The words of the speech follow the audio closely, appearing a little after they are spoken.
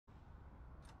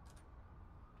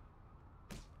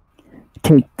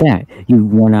Take that, you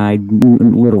one-eyed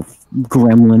little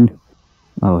gremlin.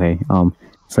 Oh, hey,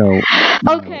 so...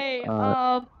 Okay,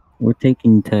 we're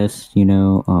taking tests, you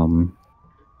know,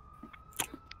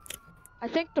 I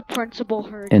think the principal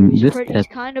heard and you. this He's test...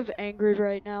 kind of angry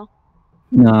right now.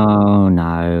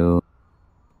 No.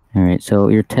 Alright, so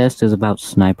your test is about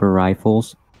sniper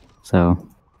rifles. So,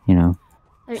 you know,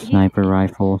 sniper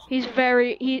rifles. He's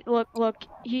very he's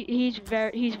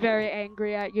very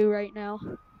angry at you right now.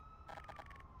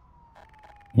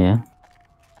 Yeah?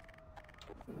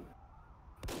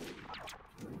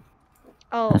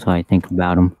 Oh. That's what I think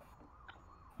about him.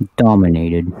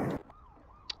 Dominated.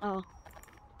 Oh.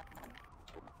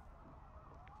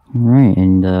 Alright,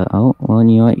 and, oh, well,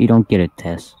 you know what? You don't get a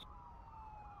test.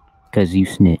 Because you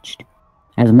snitched.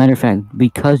 As a matter of fact,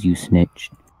 because you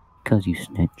snitched.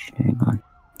 Hang on.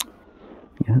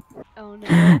 Yep. Oh no.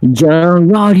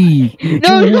 Girardi!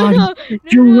 No,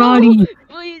 Girardi!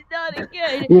 please not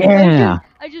again. Yeah!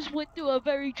 I just went through a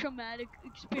very traumatic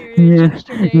experience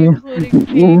yesterday, including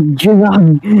peeing.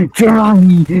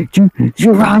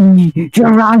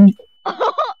 Girardi!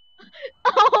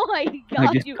 Oh my god!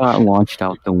 I just got launched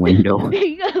out the window.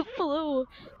 He got flew.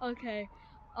 Okay.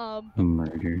 A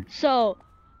murder. So,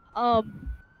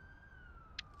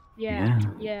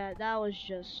 yeah, that was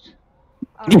just.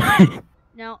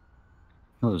 Now.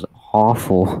 That was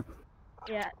awful.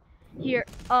 Yeah. Here.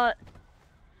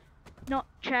 No,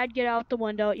 Chad, get out the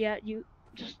window. Yeah, you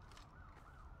just.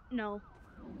 No.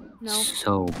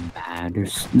 So bad.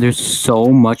 There's so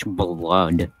much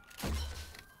blood.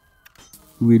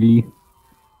 Really?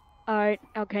 Alright.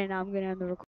 Okay, now I'm gonna end the recording.